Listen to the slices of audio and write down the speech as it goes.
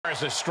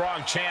There's a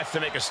strong chance to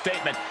make a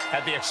statement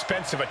at the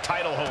expense of a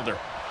title holder.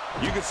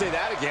 You can say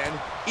that again.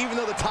 Even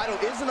though the title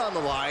isn't on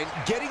the line,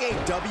 getting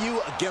a W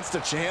against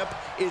a champ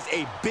is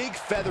a big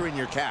feather in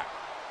your cap.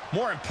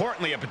 More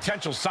importantly, a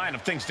potential sign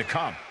of things to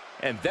come.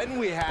 And then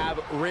we have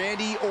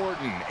Randy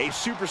Orton, a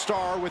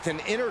superstar with an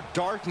inner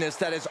darkness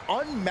that is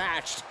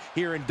unmatched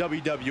here in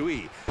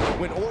WWE.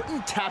 When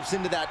Orton taps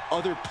into that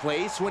other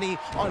place, when he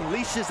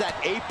unleashes that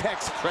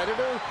apex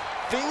predator,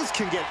 things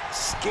can get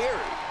scary.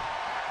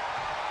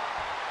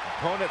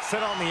 Opponent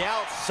set on the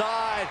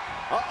outside.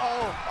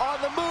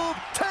 On the move,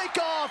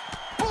 take off,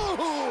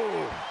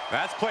 boom!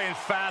 That's playing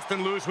fast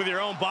and loose with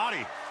your own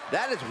body.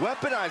 That is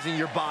weaponizing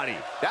your body.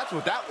 That's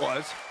what that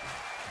was.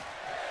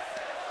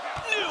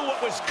 Knew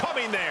what was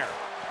coming there.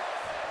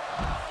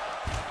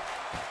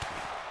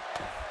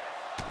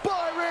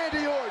 By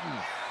Randy Orton.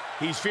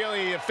 He's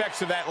feeling the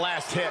effects of that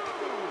last hit.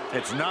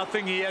 It's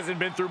nothing he hasn't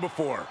been through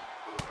before.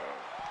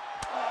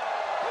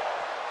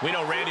 We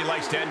know Randy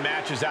likes to end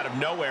matches out of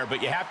nowhere,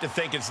 but you have to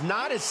think it's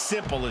not as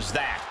simple as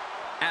that.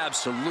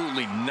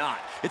 Absolutely not.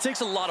 It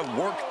takes a lot of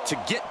work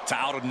to get to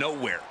out of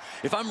nowhere.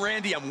 If I'm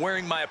Randy, I'm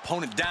wearing my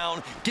opponent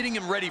down, getting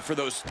him ready for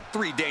those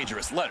 3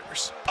 dangerous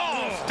letters.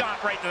 Oh,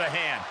 stop right to the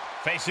hand.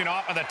 Facing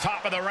off at the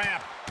top of the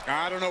ramp.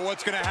 I don't know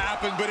what's going to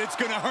happen, but it's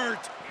going to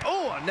hurt.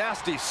 Oh, a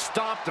nasty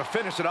stomp to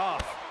finish it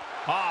off.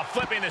 Oh,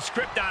 flipping the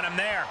script on him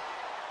there.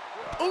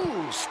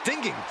 Ooh,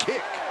 stinging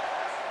kick.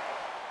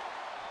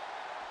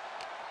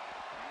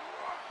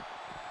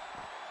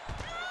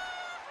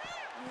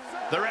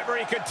 The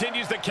referee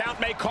continues the count,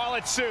 may call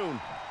it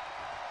soon.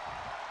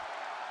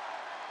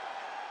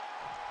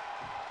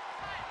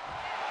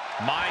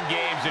 Mind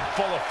games in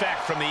full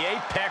effect from the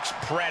apex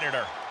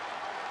predator.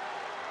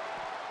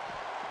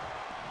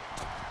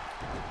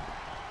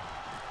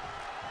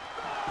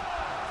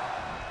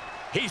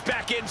 He's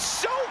back in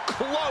so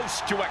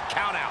close to a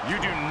countout. You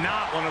do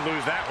not want to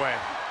lose that way.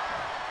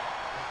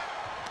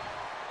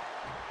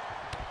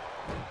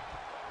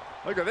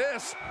 Look at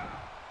this.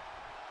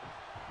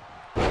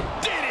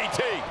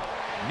 DDT.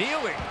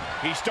 Kneeling.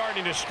 He's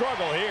starting to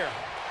struggle here.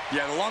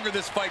 Yeah, the longer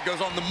this fight goes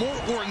on, the more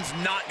Orton's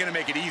not going to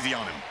make it easy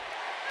on him.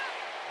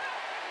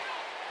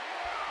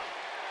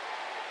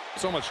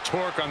 So much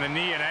torque on the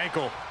knee and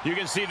ankle. You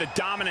can see the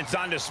dominance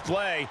on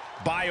display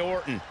by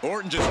Orton.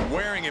 Orton just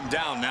wearing him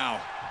down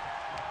now.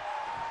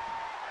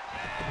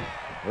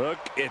 Look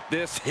at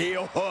this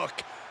heel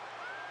hook.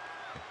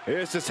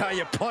 This is how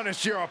you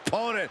punish your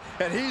opponent,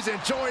 and he's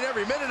enjoying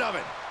every minute of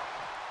it.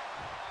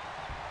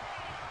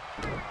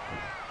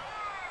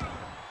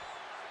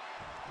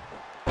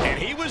 And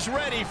he was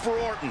ready for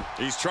Orton.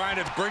 He's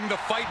trying to bring the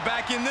fight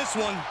back in this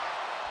one.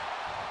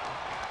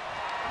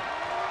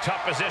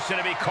 Tough position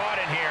to be caught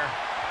in here.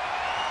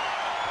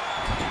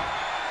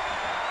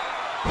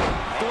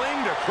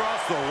 Flinged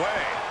across the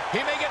way. He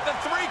may get the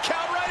 3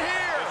 count right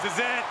here. This is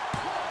it.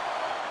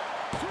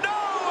 No,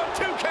 a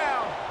 2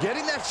 count.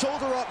 Getting that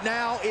shoulder up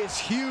now is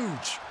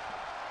huge.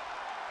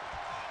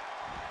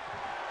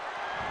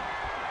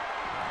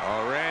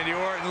 Oh, Randy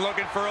Orton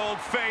looking for Old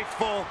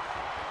Faithful.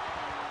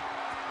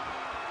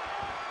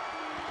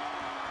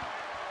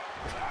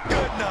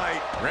 Good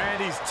night.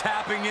 Randy's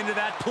tapping into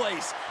that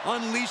place,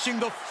 unleashing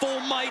the full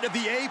might of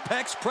the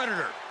apex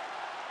predator.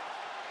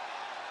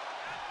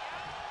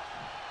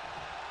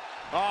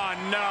 Oh,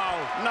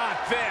 no, not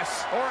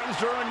this.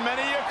 Orton's ruined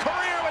many a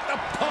career with the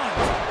punch.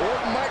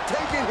 Orton might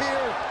take it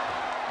here.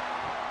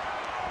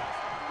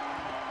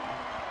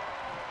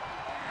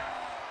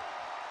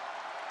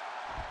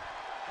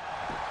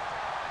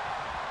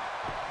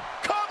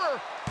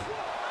 Cover.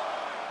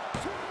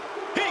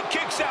 He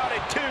kicks out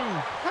at 2.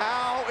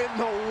 How in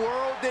the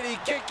world did he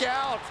kick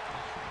out?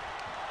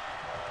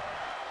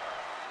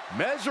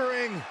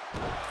 Measuring.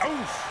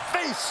 Oh,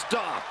 face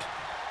stop.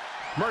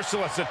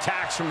 Merciless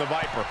attacks from the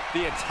Viper.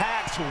 The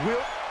attacks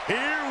will.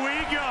 Here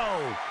we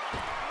go.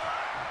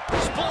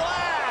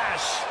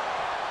 Splash!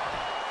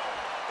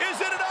 Is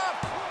it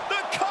enough?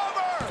 The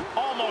cover!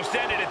 Almost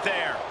ended it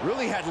there.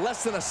 Really had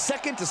less than a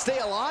second to stay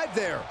alive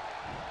there.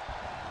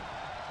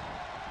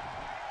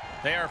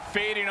 They are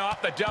feeding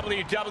off the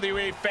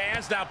WWE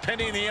fans, now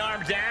pinning the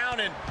arm down,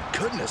 and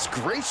Goodness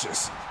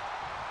gracious.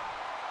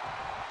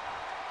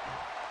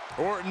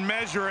 Orton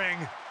measuring.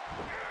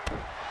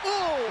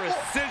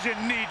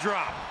 Precision knee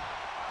drop.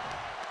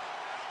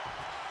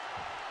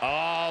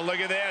 oh, look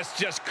at this,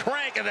 just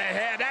cranking the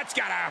head. That's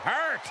gotta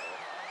hurt.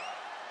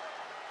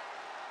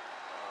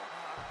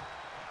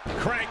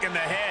 Cranking the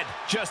head,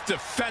 just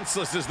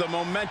defenseless as the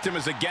momentum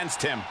is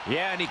against him.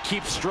 Yeah, and he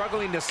keeps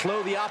struggling to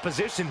slow the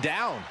opposition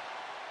down.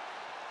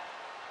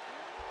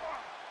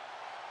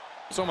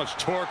 So much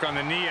torque on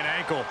the knee and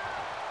ankle.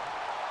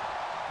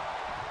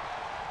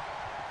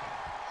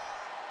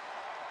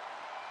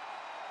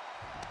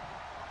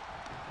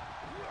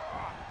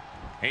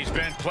 He's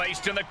been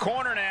placed in the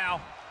corner now.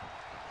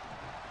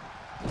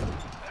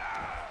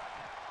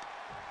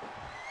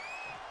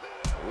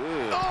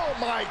 Oh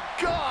my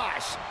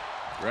gosh!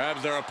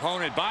 Grabs their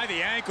opponent by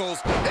the ankles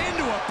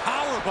into a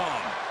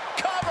powerbomb.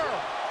 Cover!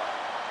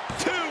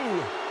 2.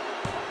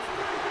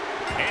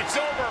 It's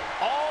over,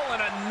 all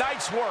in a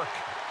night's work.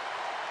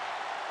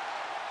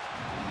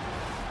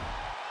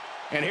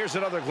 And here's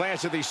another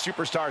glance at these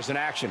superstars in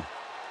action.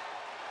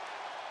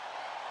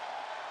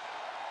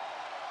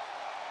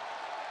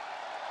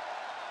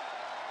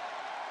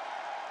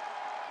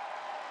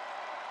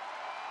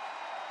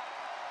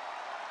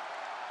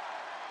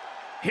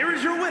 Here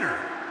is your winner,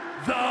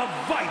 the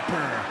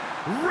Viper,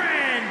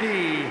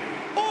 Randy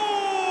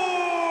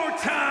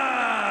Orton!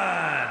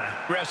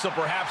 Wrestle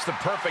perhaps the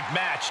perfect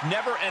match.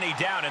 Never any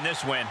doubt in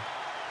this win.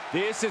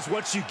 This is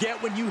what you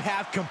get when you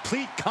have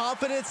complete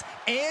confidence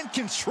and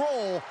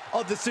control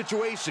of the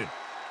situation.